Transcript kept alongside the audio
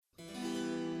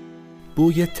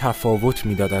بوی تفاوت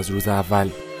میداد از روز اول.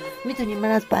 میدونی من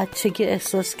از بچگی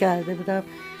احساس کرده بودم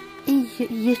این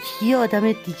یه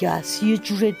آدم دیگه است، یه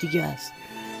جور دیگه است.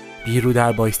 بیرو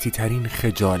در بایستی ترین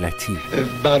خجالتی.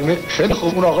 برنامه خیلی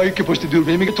خوب. اون آقایی که پشت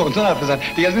دوربین میگه تونتون حرف بزن،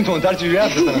 دیگه از این تونتر چجوری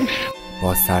حرف بزنم؟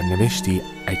 با سرنوشتی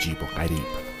عجیب و غریب.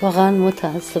 واقعا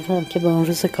متاسفم که به اون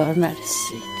روز کار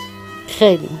نرسید.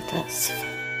 خیلی متاسفم.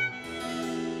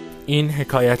 این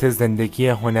حکایت زندگی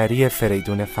هنری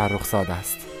فریدون فرخزاد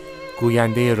است.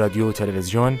 گوینده رادیو و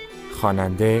تلویزیون،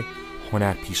 خواننده،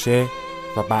 هنرپیشه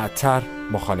و بعدتر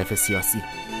مخالف سیاسی.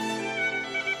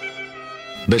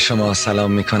 به شما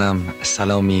سلام میکنم،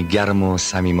 سلامی گرم و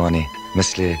صمیمانه،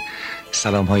 مثل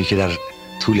سلام هایی که در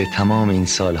طول تمام این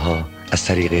سالها از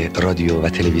طریق رادیو و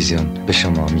تلویزیون به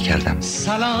شما میکردم.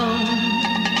 سلام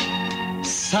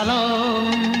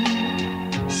سلام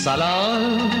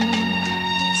سلام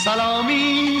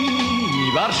سلامی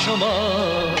بر شما.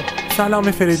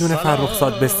 سلام فریدون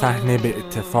فرخزاد به صحنه به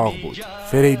اتفاق بود.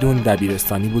 فریدون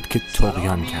دبیرستانی بود که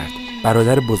طغیان کرد.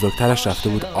 برادر بزرگترش رفته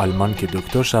بود آلمان که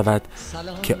دکتر شود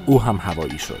که او هم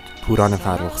هوایی شد. پوران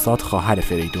فرخزاد خواهر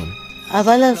فریدون.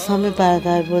 اول از همه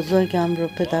برادر بزرگم رو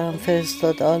پدرم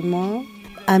فرستاد آلمان.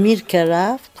 امیر که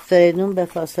رفت، فریدون به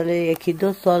فاصله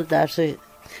 1-2 سال درس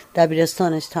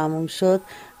دبیرستانش تموم شد،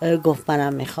 گفت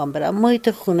منم میخوام برم.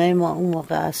 محیط خونه ما اون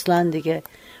موقع اصلا دیگه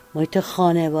محیط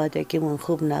خانوادگیمون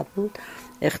خوب نبود.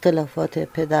 اختلافات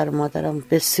پدر و مادرم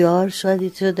بسیار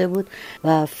شدید شده بود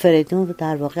و فریدون رو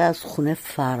در واقع از خونه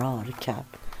فرار کرد.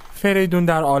 فریدون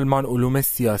در آلمان علوم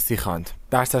سیاسی خواند.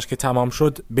 درسش که تمام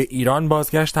شد به ایران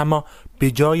بازگشت، اما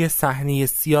به جای صحنه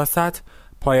سیاست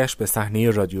پایش به صحنه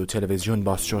رادیو و تلویزیون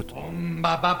باز شد.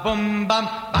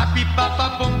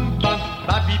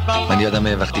 من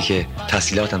یادمه وقتی که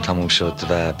تحصیلاتم تموم شد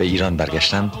و به ایران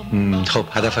برگشتم، خب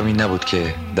هدفم این نبود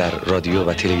که در رادیو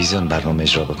و تلویزیون برنامه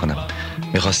اجرا بکنم.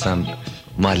 میخواستم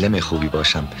معلم خوبی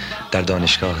باشم، در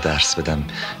دانشگاه درس بدم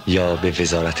یا به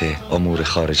وزارت امور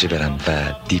خارجه برم و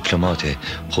دیپلمات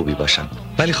خوبی باشم.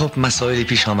 ولی خب مسائلی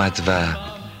پیش آمد و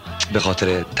به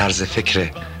خاطر طرز فکر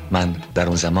من در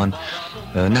اون زمان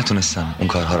نتونستم اون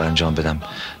کارها رو انجام بدم.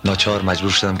 ناچار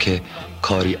مجبور شدم که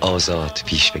کاری آزاد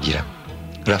پیش بگیرم.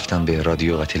 رفتم به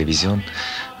رادیو و تلویزیون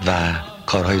و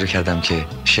کارهایی رو کردم که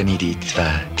شنیدید و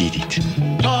دیدید.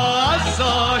 تا از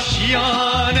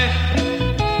آشیانه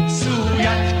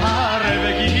سویت پر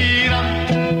بگیرم،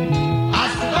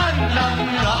 از بندم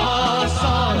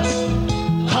رهاساز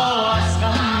تا از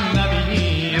غم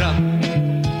نمیرم.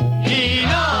 این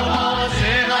آواز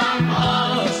غم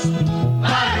هاست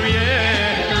بر روی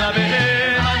لب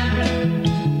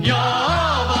من، یا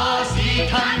آوازی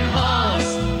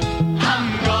تنهاست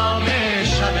همگام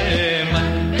شب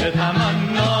من به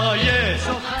تمنای.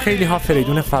 خیلی ها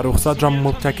فریدون فرخزاد را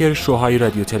مبتکر شوهای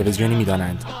رادیو تلویزیونی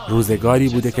می‌دانند. روزگاری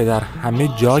بوده که در همه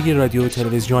جای رادیو و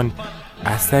تلویزیون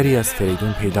اثری از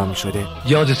فریدون پیدا می‌شده.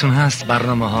 یادتون هست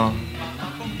برنامه‌ها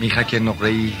میخک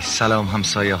نقره‌ای، سلام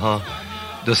همسایه ها،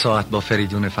 2 ساعت با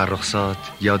فریدون فرخزاد؟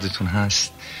 یادتون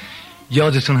هست؟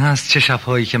 یادتون هست چه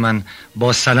شب‌هایی که من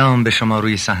با سلام به شما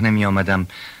روی صحنه می آمدم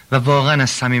و واقعا از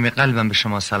صمیم قلبم به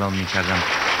شما سلام می کردم.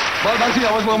 من توی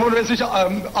آواز مامون اسمش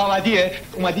آمدیه.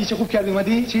 اومدی چه خوب کردی؟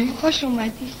 اومدی چی؟ خوش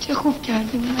اومدی چه خوب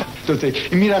کردی. دوتا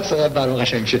این میرقصه برای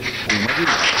قشنگ میشه.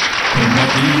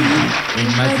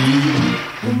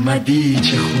 اومدی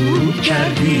چه خوب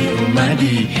کردی.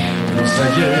 اومدی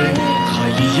روزای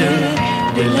خالیه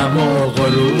دلمو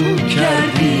غروب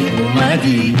کردی.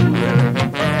 اومدی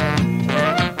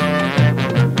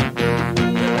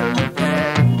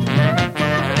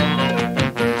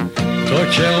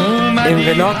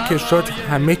انقلاب که شد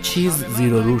همه چیز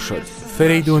زیر و رو شد.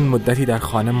 فریدون مدتی در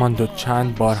خانه ماند و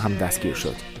چند بار هم دستگیر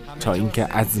شد تا اینکه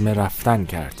عزم رفتن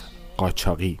کرد.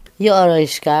 قاچاقی. یه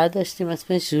آرایشگر داشتیم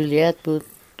اسمش جولیت بود.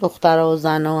 دخترها و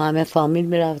زنها و همه فامیل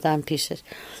میرفتن پیشش.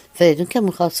 فریدون که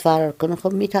میخواست فرار کنه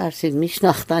خب میترسید،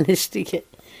 میشناختنش دیگه.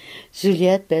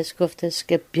 جولیت بهش گفتش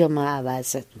که بیا من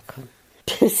عوضت میکنم.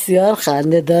 بسیار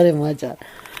خنده داره ماجرا.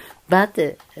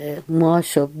 بعد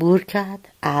موهاشو بور کرد،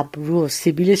 ابرو و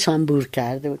سیبیلش هم بور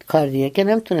کرده بود. کار دیگه که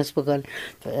نمیتونست بکنه،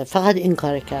 فقط این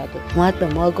کار کرده. اومد به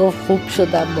ما گفت خوب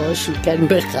شدم باهاشون کردیم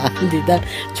بخندیدن،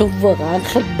 چون واقعا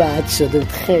خیلی بد شده بود.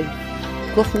 خیلی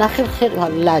گفت نه خیلی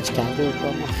لج کرده بود با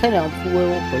ما، خیلی هم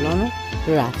خوبه و فلان.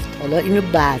 رفت. حالا اینو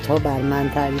بعدها بر من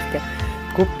تعریف کرد.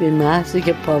 گفت به محضی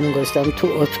که پامو گذاشتم تو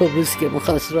اتوبوس که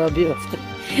میخواست راه بیفته،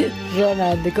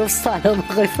 راننده گفت سلام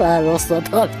آقای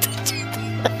فرخزاد،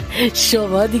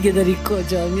 شما دیگه داری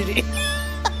کجا میری؟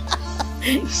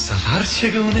 سفر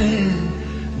چگونه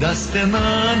دست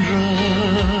من رو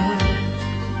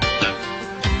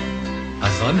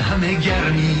از آن همه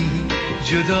گرمی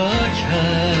جدا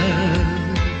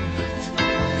کرد،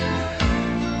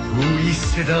 گویی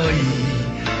صدایی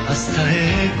از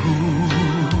ته گوش.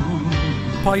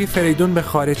 پای فریدون به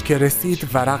خارج که رسید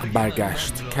ورق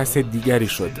برگشت، کس دیگری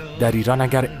شد. در ایران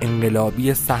اگر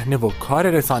انقلابی صحنه و کار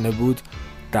رسانه بود،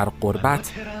 در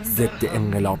غربت ضد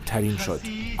انقلاب ترین شد.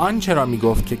 آنچه را می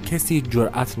گفت که کسی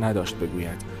جرأت نداشت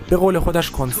بگوید. به قول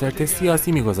خودش کنسرت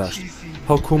سیاسی می گذاشت،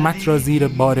 حکومت را زیر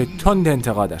بار تند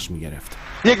انتقادش می گرفت.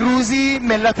 یک روزی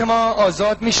ملت ما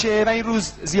آزاد میشه و این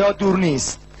روز زیاد دور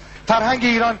نیست. فرهنگ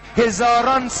ایران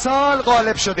هزاران سال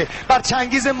غالب شده، بر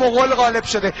چنگیز مغول غالب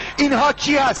شده. اینها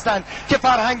کی هستند که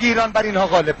فرهنگ ایران بر اینها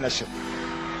غالب نشه؟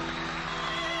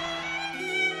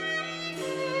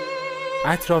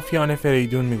 اطرافیان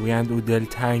فریدون میگویند او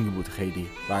دلتنگ بود خیلی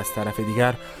و از طرف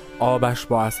دیگر آبش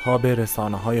با اصحاب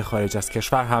رسانه‌های خارج از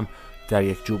کشور هم در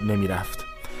یک جوب نمیرفت.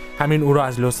 همین او را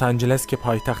از لس آنجلس که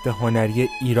پایتخت هنری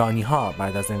ایرانی‌ها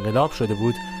بعد از انقلاب شده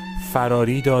بود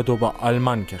فراری داد و با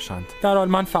آلمان کشاند. در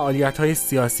آلمان فعالیت‌های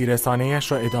سیاسی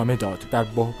رسانه‌اش را ادامه داد در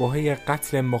بحبوحه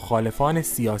قتل مخالفان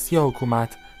سیاسی حکومت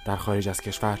در خارج از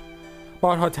کشور.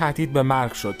 بارها تهدید به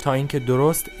مرگ شد تا اینکه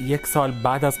درست 1 سال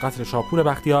بعد از قتل شاپور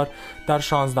بختیار در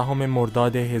 16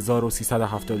 مرداد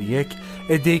 1371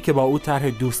 عده‌ای که با او طرح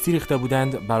دوستی ریخته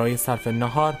بودند برای صرف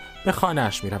نهار به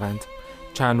خانه‌اش می‌روند.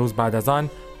 چند روز بعد از آن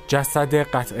جسد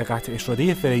قطع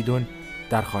شده فریدون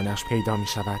در خانه‌اش پیدا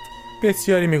می‌شود.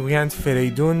 بسیاری میگویند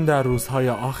فریدون در روزهای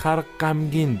آخر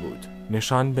غمگین بود،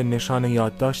 نشان به نشان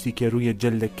یادداشتی که روی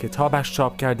جلد کتابش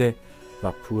چاپ کرده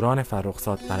و پوران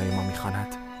فرخزاد برای ما می‌خواند.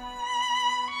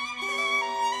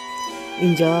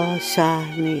 اینجا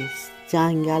شهر نیست،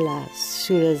 جنگل است،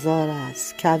 شوره‌زار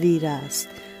است، کویر است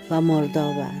و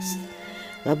مرداب است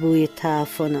و بوی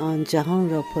تعفن آن جهان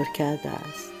را پر کرده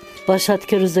است. باشد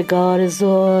که روزگار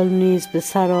ظلم نیز به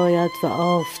سر آید و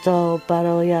آفتاب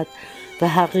برآید و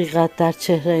حقیقت در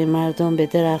چهره مردم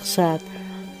بدرخشد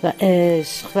و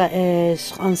عشق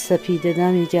آن سپیده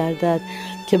نمی گردد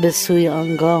که به سوی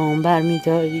آن گام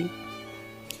برمی‌داری.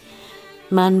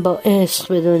 من با عشق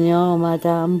به دنیا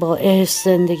آمدم، با عشق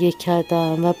زندگی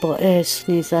کردم و با عشق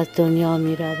نیز از دنیا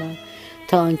می روم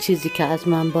تا آن چیزی که از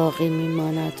من باقی می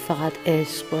ماند فقط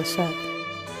عشق باشد.